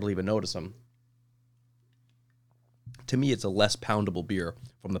and hardly even notice them. To me, it's a less poundable beer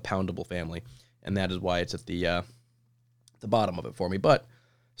from the poundable family, and that is why it's at the bottom of it for me. But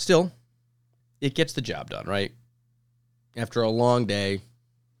still, it gets the job done, right? After a long day,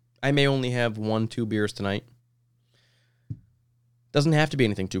 I may only have 1-2 beers tonight. Doesn't have to be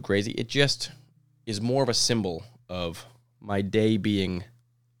anything too crazy. It just is more of a symbol of my day being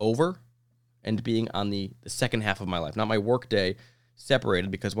over and being on the second half of my life. Not my work day separated,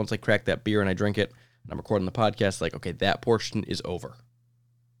 because once I crack that beer and I drink it and I'm recording the podcast, like, okay, that portion is over.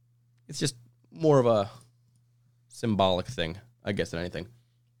 It's just more of a symbolic thing, I guess, than anything.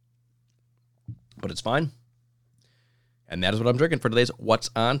 But it's fine. And that is what I'm drinking for today's What's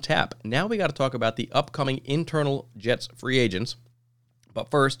on Tap. Now we got to talk about the upcoming internal Jets free agents.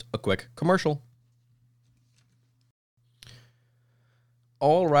 But first, a quick commercial.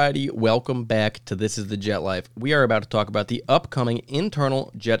 Alrighty, welcome back to This is the Jet Life. We are about to talk about the upcoming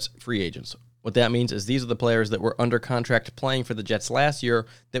internal Jets free agents. What that means is these are the players that were under contract playing for the Jets last year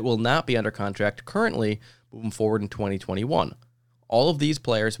that will not be under contract currently moving forward in 2021. All of these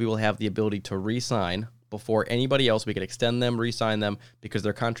players we will have the ability to re-sign before anybody else. We can extend them, re-sign them, because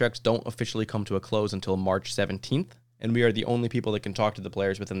their contracts don't officially come to a close until March 17th, and we are the only people that can talk to the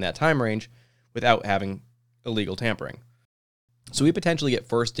players within that time range without having illegal tampering. So we potentially get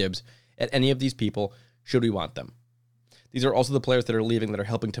first dibs at any of these people should we want them. These are also the players that are leaving that are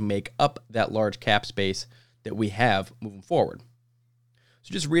helping to make up that large cap space that we have moving forward.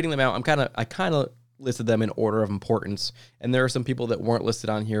 So just reading them out, I kind of listed them in order of importance, and there are some people that weren't listed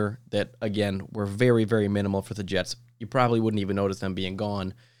on here that, again, were very, very minimal for the Jets. You probably wouldn't even notice them being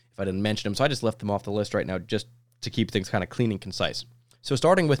gone if I didn't mention them, so I just left them off the list right now just to keep things kind of clean and concise. So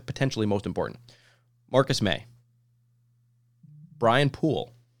starting with potentially most important, Marcus Maye, Brian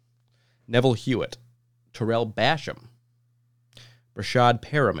Poole, Neville Hewitt, Terrell Basham, Breshad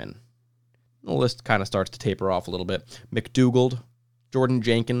Perriman. The list kind of starts to taper off a little bit. McDougald, Jordan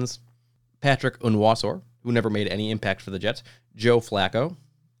Jenkins, Patrick Unwasor, who never made any impact for the Jets, Joe Flacco,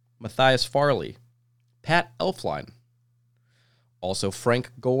 Matthias Farley, Pat Elflein, also Frank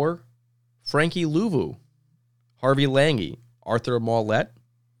Gore, Frankie Louvu, Harvey Lange, Arthur Mollett,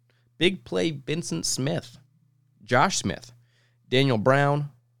 Big Play Vincent Smith, Josh Smith, Daniel Brown,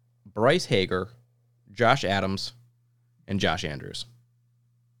 Bryce Hager, Josh Adams, and Josh Andrews.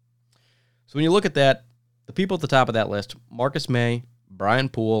 So when you look at that, the people at the top of that list, Marcus Maye, Brian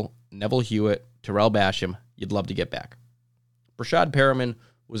Poole, Neville Hewitt, Terrell Basham, you'd love to get back. Breshad Perriman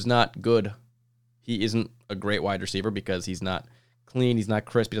was not good. He isn't a great wide receiver because he's not clean, he's not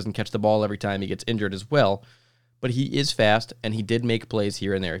crisp, he doesn't catch the ball every time he gets injured as well. But he is fast, and he did make plays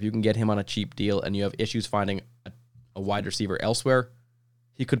here and there. If you can get him on a cheap deal and you have issues finding a wide receiver elsewhere,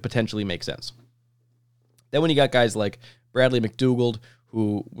 he could potentially make sense. Then when you got guys like Bradley McDougald,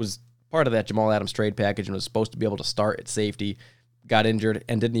 who was part of that Jamal Adams trade package and was supposed to be able to start at safety, got injured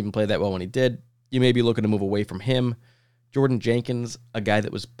and didn't even play that well when he did, you may be looking to move away from him. Jordan Jenkins, a guy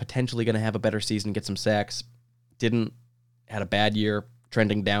that was potentially going to have a better season, get some sacks, had a bad year,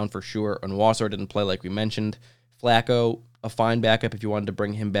 trending down for sure. And Wasser didn't play like we mentioned. Flacco, a fine backup if you wanted to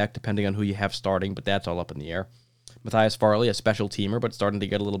bring him back, depending on who you have starting, but that's all up in the air. Matthias Farley, a special teamer, but starting to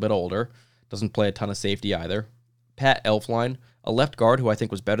get a little bit older. Doesn't play a ton of safety either. Pat Elflein, a left guard who I think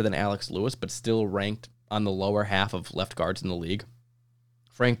was better than Alex Lewis, but still ranked on the lower half of left guards in the league.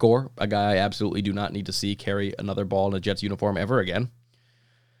 Frank Gore, a guy I absolutely do not need to see carry another ball in a Jets uniform ever again.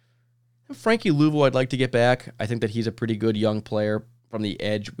 Frankie Louvu I'd like to get back. I think that he's a pretty good young player from the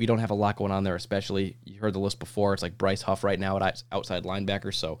edge. We don't have a lot going on there, especially. You heard the list before. It's like Bryce Huff right now at outside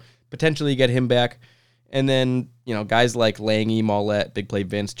linebacker, so potentially get him back. And then, guys like Lange, Mollett, Big Play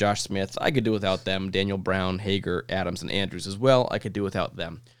Vince, Josh Smith, I could do without them. Daniel Brown, Hager, Adams, and Andrews as well, I could do without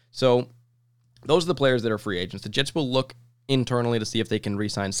them. So those are the players that are free agents. The Jets will look internally to see if they can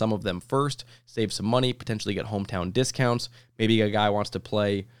re-sign some of them first, save some money, potentially get hometown discounts. Maybe a guy wants to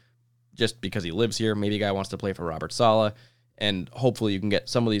play just because he lives here. Maybe a guy wants to play for Robert Saleh. And hopefully you can get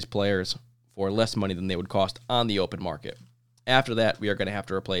some of these players for less money than they would cost on the open market. After that, we are going to have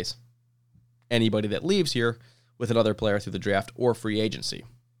to replace anybody that leaves here with another player through the draft or free agency.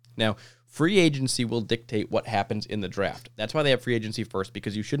 Now, free agency will dictate what happens in the draft. That's why they have free agency first,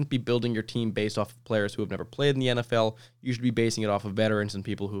 because you shouldn't be building your team based off of players who have never played in the NFL. You should be basing it off of veterans and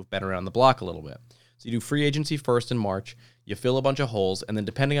people who have been around the block a little bit. So you do free agency first in March, you fill a bunch of holes, and then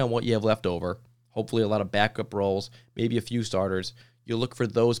depending on what you have left over, hopefully a lot of backup roles, maybe a few starters, you look for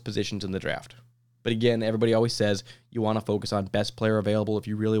those positions in the draft. But again, everybody always says you want to focus on best player available if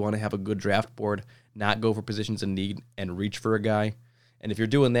you really want to have a good draft board, not go for positions in need and reach for a guy. And if you're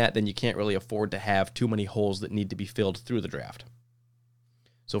doing that, then you can't really afford to have too many holes that need to be filled through the draft.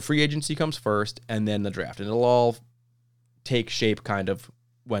 So free agency comes first, and then the draft. And it'll all take shape kind of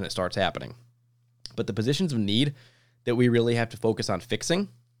when it starts happening. But the positions of need that we really have to focus on fixing,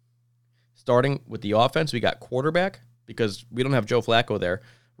 starting with the offense, we got quarterback, because we don't have Joe Flacco there.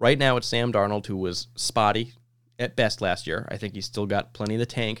 Right now, it's Sam Darnold, who was spotty at best last year. I think he's still got plenty in the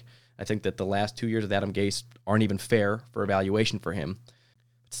tank. I think that the last 2 years of Adam Gase aren't even fair for evaluation for him.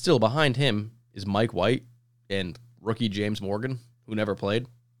 But still, behind him is Mike White and rookie James Morgan, who never played.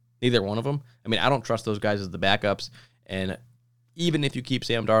 Neither one of them. I mean, I don't trust those guys as the backups. And even if you keep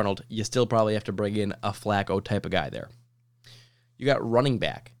Sam Darnold, you still probably have to bring in a Flacco type of guy there. You got running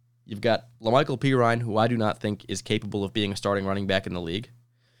back. You've got LaMichael Pirine, who I do not think is capable of being a starting running back in the league.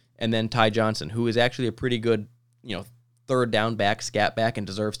 And then Ty Johnson, who is actually a pretty good, third down back, scat back, and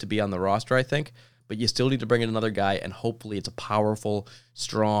deserves to be on the roster, I think. But you still need to bring in another guy, and hopefully it's a powerful,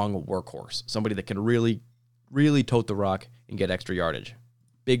 strong workhorse. Somebody that can really, really tote the rock and get extra yardage.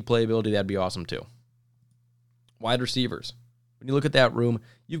 Big playability, that'd be awesome too. Wide receivers. When you look at that room,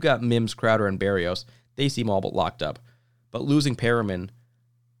 you've got Mims, Crowder, and Berrios. They seem all but locked up. But losing Perriman,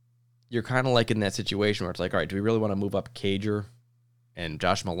 you're kind of like in that situation where it's like, all right, do we really want to move up Cager and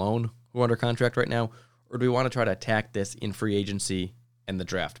Josh Malone, who are under contract right now, or do we want to try to attack this in free agency and the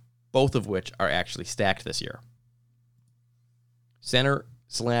draft, both of which are actually stacked this year?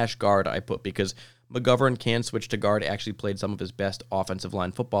 Center/guard I put because McGovern can switch to guard, actually played some of his best offensive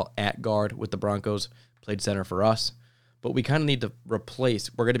line football at guard with the Broncos, played center for us. But we kind of need to replace,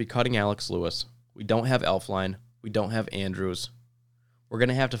 we're going to be cutting Alex Lewis. We don't have Elflein. We don't have Andrews. We're going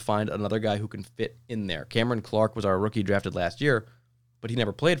to have to find another guy who can fit in there. Cameron Clark was our rookie drafted last year, but he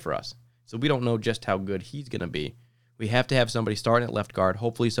never played for us. So we don't know just how good he's going to be. We have to have somebody starting at left guard,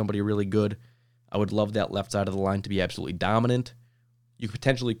 hopefully somebody really good. I would love that left side of the line to be absolutely dominant. You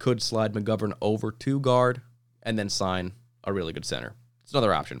potentially could slide McGovern over to guard and then sign a really good center. It's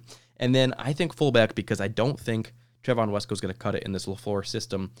another option. And then I think fullback because I don't think Trevon Wesco is going to cut it in this LaFleur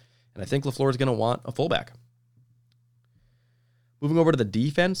system, and I think LaFleur is going to want a fullback. Moving over to the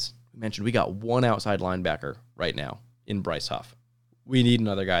defense, we mentioned we got one outside linebacker right now in Bryce Huff. We need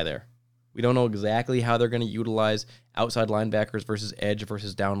another guy there. We don't know exactly how they're going to utilize outside linebackers versus edge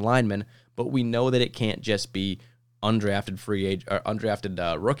versus down linemen, but we know that it can't just be undrafted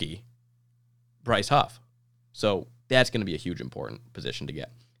rookie Bryce Huff. So that's going to be a huge important position to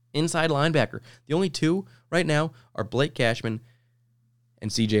get. Inside linebacker, the only two right now are Blake Cashman and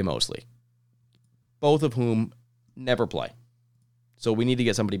CJ Mosley, both of whom never play. So we need to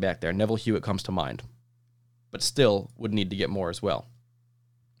get somebody back there. Neville Hewitt comes to mind, but still would need to get more as well.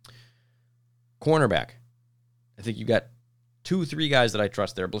 Cornerback, I think you got 2-3 guys that I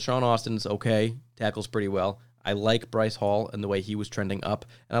trust there. Blashawn Austin's okay, tackles pretty well. I like Bryce Hall and the way he was trending up,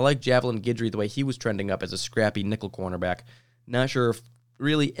 and I like Javelin Guidry the way he was trending up as a scrappy nickel cornerback. Not sure if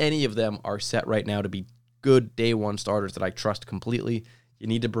really any of them are set right now to be good day one starters that I trust completely. You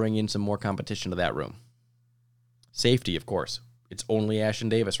need to bring in some more competition to that room. Safety, of course. It's only Ashton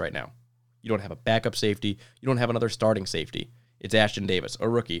Davis right now. You don't have a backup safety. You don't have another starting safety. It's Ashton Davis, a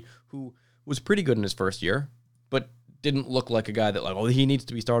rookie, who was pretty good in his first year, but didn't look like a guy that, he needs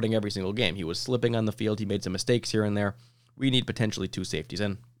to be starting every single game. He was slipping on the field. He made some mistakes here and there. We need potentially 2 safeties,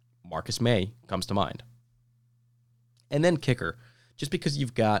 and Marcus May comes to mind. And then kicker. Just because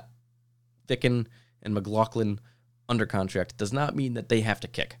you've got Thicken and McLaughlin under contract does not mean that they have to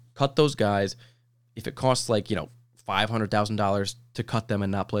kick. Cut those guys. If it costs $500,000 to cut them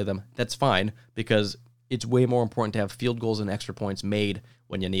and not play them, that's fine because it's way more important to have field goals and extra points made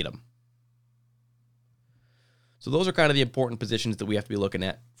when you need them. So those are kind of the important positions that we have to be looking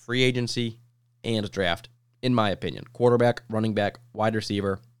at. Free agency and draft, in my opinion. Quarterback, running back, wide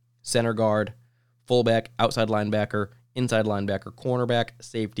receiver, center guard, fullback, outside linebacker, inside linebacker, cornerback,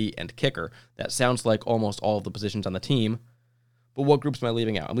 safety, and kicker. That sounds like almost all of the positions on the team. But what groups am I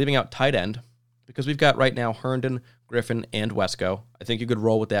leaving out? I'm leaving out tight end because we've got right now Herndon, Griffin, and Wesco. I think you could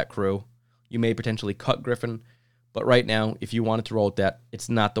roll with that crew. You may potentially cut Griffin, but right now, if you wanted to roll with that, it's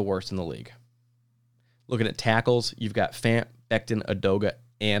not the worst in the league. Looking at tackles, you've got Fant, Becton, Adoga,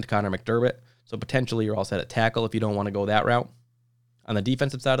 and Connor McDermott. So potentially you're all set at tackle if you don't want to go that route. On the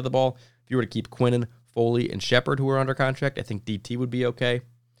defensive side of the ball, if you were to keep Quinnen, Foley, and Shepard, who are under contract, I think DT would be okay.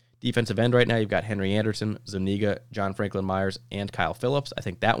 Defensive end right now, you've got Henry Anderson, Zuniga, John Franklin Myers, and Kyle Phillips. I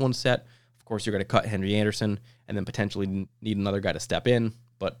think that one's set. Of course, you're going to cut Henry Anderson and then potentially need another guy to step in,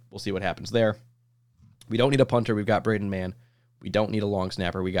 but we'll see what happens there. We don't need a punter. We've got Braden Mann. We don't need a long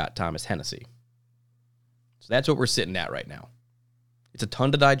snapper. We got Thomas Hennessy. So that's what we're sitting at right now. It's a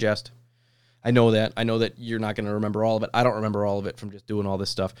ton to digest. I know that you're not going to remember all of it. I don't remember all of it from just doing all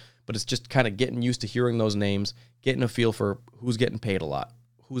this stuff, but it's just kind of getting used to hearing those names, getting a feel for who's getting paid a lot,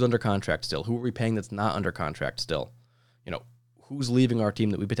 who's under contract still, who are we paying that's not under contract still, who's leaving our team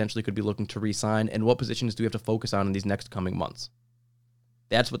that we potentially could be looking to re-sign, and what positions do we have to focus on in these next coming months.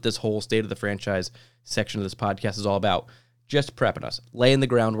 That's what this whole State of the Franchise section of this podcast is all about. Just prepping us, laying the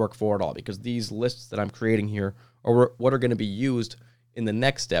groundwork for it all, because these lists that I'm creating here are what are going to be used in the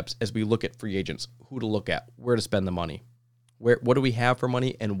next steps as we look at free agents, who to look at, where to spend the money, what do we have for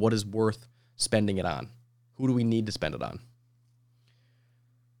money, and what is worth spending it on. Who do we need to spend it on?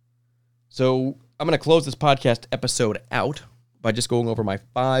 So I'm going to close this podcast episode out by just going over my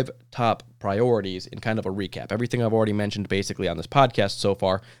 5 top priorities in kind of a recap. Everything I've already mentioned basically on this podcast so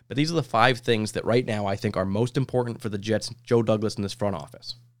far, but these are the 5 things that right now I think are most important for the Jets, Joe Douglas, and this front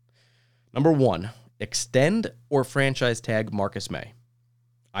office. Number 1, extend or franchise tag Marcus May.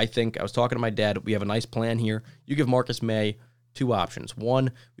 I was talking to my dad, we have a nice plan here. You give Marcus May 2 options.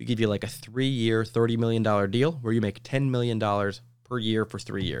 1, we give you like a 3-year, $30 million deal where you make $10 million per year for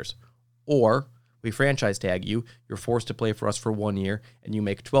 3 years. Or we franchise tag you, you're forced to play for us for 1 year, and you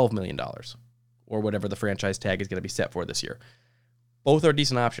make $12 million, or whatever the franchise tag is going to be set for this year. Both are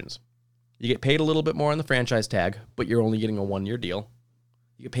decent options. You get paid a little bit more on the franchise tag, but you're only getting a 1-year deal.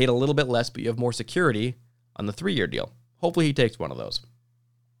 You get paid a little bit less, but you have more security on the 3-year deal. Hopefully he takes one of those.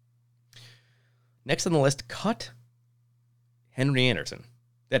 Next on the list, cut Henry Anderson.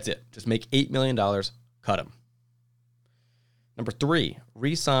 That's it. Just make $8 million, cut him. Number 3,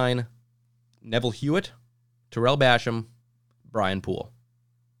 re-sign Neville Hewitt, Terrell Basham, Brian Poole.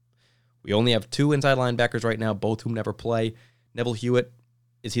 We only have 2 inside linebackers right now, both whom never play. Neville Hewitt,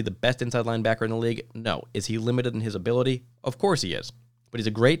 is he the best inside linebacker in the league? No. Is he limited in his ability? Of course he is. But he's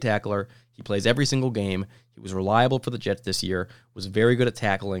a great tackler. He plays every single game. He was reliable for the Jets this year, was very good at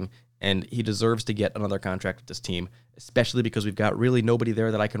tackling, and he deserves to get another contract with this team, especially because we've got really nobody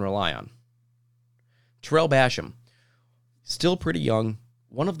there that I can rely on. Terrell Basham, still pretty young,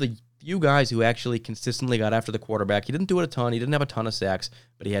 one of the few guys who actually consistently got after the quarterback. He didn't do it a ton. He didn't have a ton of sacks,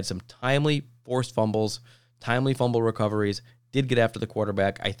 but he had some timely forced fumbles, timely fumble recoveries, did get after the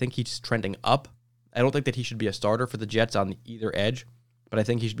quarterback. I think he's trending up. I don't think that he should be a starter for the Jets on either edge, but I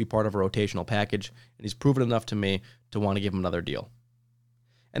think he should be part of a rotational package, and he's proven enough to me to want to give him another deal.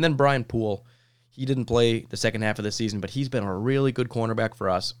 And then Brian Poole, he didn't play the second half of the season, but he's been a really good cornerback for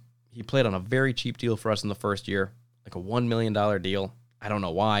us. He played on a very cheap deal for us in the first year, like a $1 million deal. I don't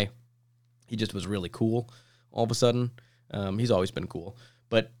know why. He just was really cool all of a sudden. He's always been cool.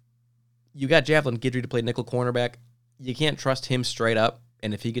 But you got Javelin Guidry to play nickel cornerback. You can't trust him straight up.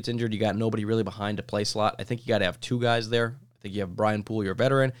 And if he gets injured, you got nobody really behind to play slot. I think you got to have 2 guys there. I think you have Brian Poole, your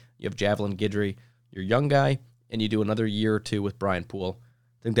veteran. You have Javelin Guidry, your young guy. And you do another year or 2 with Brian Poole.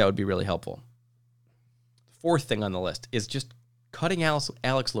 I think that would be really helpful. The 4th thing on the list is just cutting Alex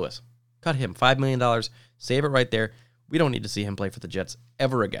Lewis. Cut him. $5 million. Save it right there. We don't need to see him play for the Jets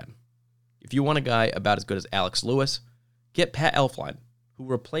ever again. If you want a guy about as good as Alex Lewis, get Pat Elflein, who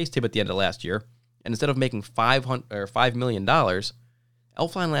replaced him at the end of last year. And instead of making $5 million,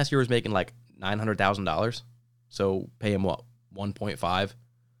 Elflein last year was making like $900,000. So pay him what? 1.5.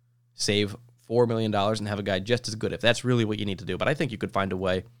 Save $4 million and have a guy just as good if that's really what you need to do. But I think you could find a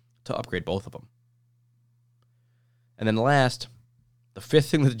way to upgrade both of them. And then last, the 5th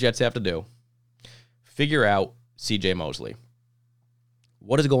thing that the Jets have to do, figure out C.J. Mosley.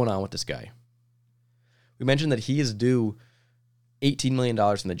 What is going on with this guy? We mentioned that he is due $18 million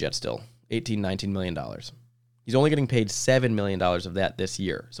from the Jets still. $19 million. He's only getting paid $7 million of that this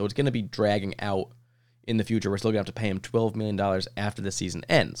year. So it's going to be dragging out in the future. We're still going to have to pay him $12 million after the season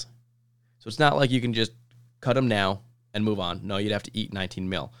ends. So it's not like you can just cut him now and move on. No, you'd have to eat 19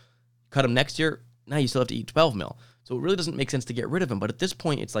 mil. Cut him next year, now you still have to eat 12 mil. So it really doesn't make sense to get rid of him. But at this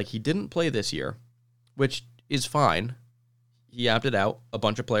point, it's like he didn't play this year, which is fine. He opted out. A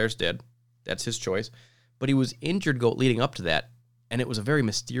bunch of players did. That's his choice. But he was injured leading up to that, and it was a very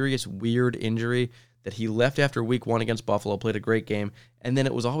mysterious, weird injury that he left after week 1 against Buffalo, played a great game, and then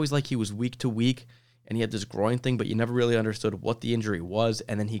it was always like he was week to week, and he had this groin thing, but you never really understood what the injury was,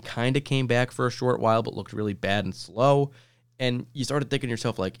 and then he kind of came back for a short while, but looked really bad and slow, and you started thinking to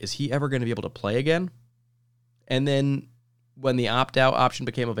yourself, like, is he ever going to be able to play again? And then when the opt-out option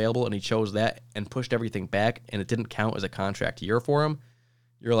became available and he chose that and pushed everything back and it didn't count as a contract year for him,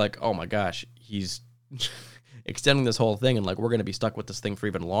 you're like, oh my gosh, he's extending this whole thing and like we're going to be stuck with this thing for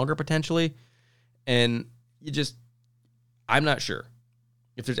even longer potentially. And I'm not sure.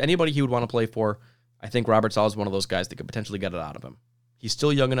 If there's anybody he would want to play for, I think Robert Saleh is one of those guys that could potentially get it out of him. He's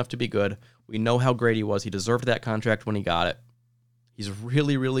still young enough to be good. We know how great he was. He deserved that contract when he got it. He's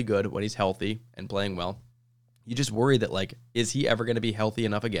really, really good when he's healthy and playing well. You just worry that, like, is he ever going to be healthy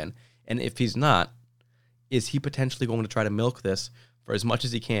enough again? And if he's not, is he potentially going to try to milk this for as much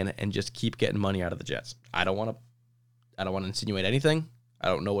as he can and just keep getting money out of the Jets? I don't want to insinuate anything. I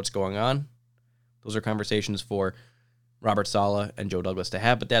don't know what's going on. Those are conversations for Robert Saleh and Joe Douglas to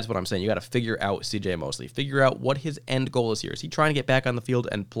have, but that's what I'm saying. You got to figure out C.J. Mosley. Figure out what his end goal is here. Is he trying to get back on the field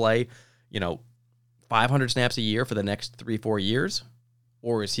and play, 500 snaps a year for the next 3-4 years?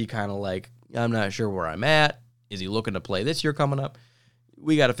 Or is he kind of like, I'm not sure where I'm at? Is he looking to play this year coming up?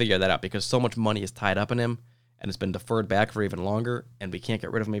 We got to figure that out because so much money is tied up in him and it's been deferred back for even longer, and we can't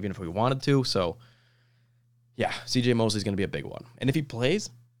get rid of him even if we wanted to. So Yeah, CJ Mosley's going to be a big one. And if he plays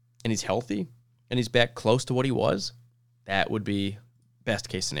and he's healthy and he's back close to what he was, that would be best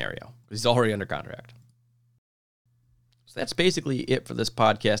case scenario because he's already under contract. So that's basically it for this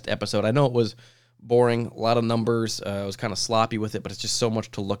podcast episode. I know it was boring, a lot of numbers. I was kind of sloppy with it, but it's just so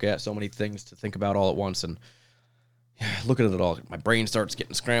much to look at, so many things to think about all at once. And looking at it all, my brain starts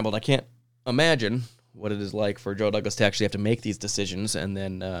getting scrambled. I can't imagine what it is like for Joe Douglas to actually have to make these decisions and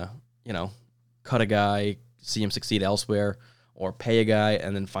then, cut a guy, see him succeed elsewhere, or pay a guy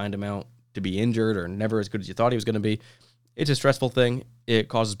and then find him out to be injured or never as good as you thought he was going to be. It's a stressful thing. It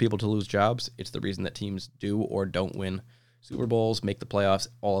causes people to lose jobs. It's the reason that teams do or don't win Super Bowls, make the playoffs,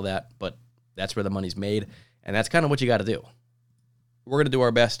 all of that. But that's where the money's made, and that's kind of what you got to do. We're going to do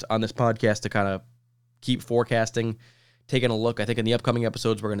our best on this podcast to kind of keep forecasting, taking a look. I think in the upcoming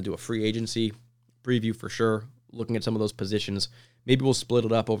episodes, we're going to do a free agency preview for sure, looking at some of those positions. Maybe we'll split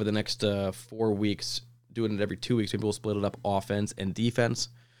it up over the next 4 weeks, doing it every 2 weeks. Maybe we'll split it up offense and defense.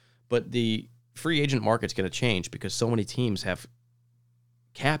 But the free agent market's going to change because so many teams have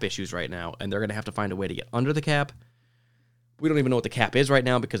cap issues right now, and they're going to have to find a way to get under the cap. We don't even know what the cap is right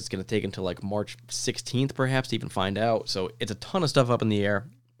now because it's going to take until like March 16th perhaps to even find out. So it's a ton of stuff up in the air.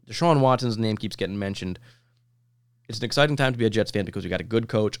 Deshaun Watson's name keeps getting mentioned. It's an exciting time to be a Jets fan because we got a good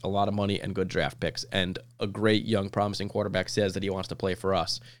coach, a lot of money, and good draft picks, and a great young promising quarterback says that he wants to play for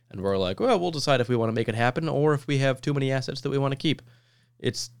us. And we're like, well, we'll decide if we want to make it happen or if we have too many assets that we want to keep.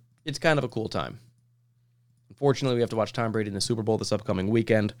 It's kind of a cool time. Unfortunately, we have to watch Tom Brady in the Super Bowl this upcoming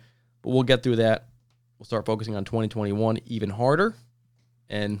weekend, but we'll get through that. We'll start focusing on 2021 even harder,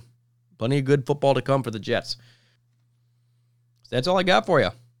 and plenty of good football to come for the Jets. So that's all I got for you.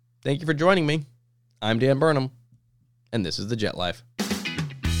 Thank you for joining me. I'm Dan Burnham, and this is The Jet Life.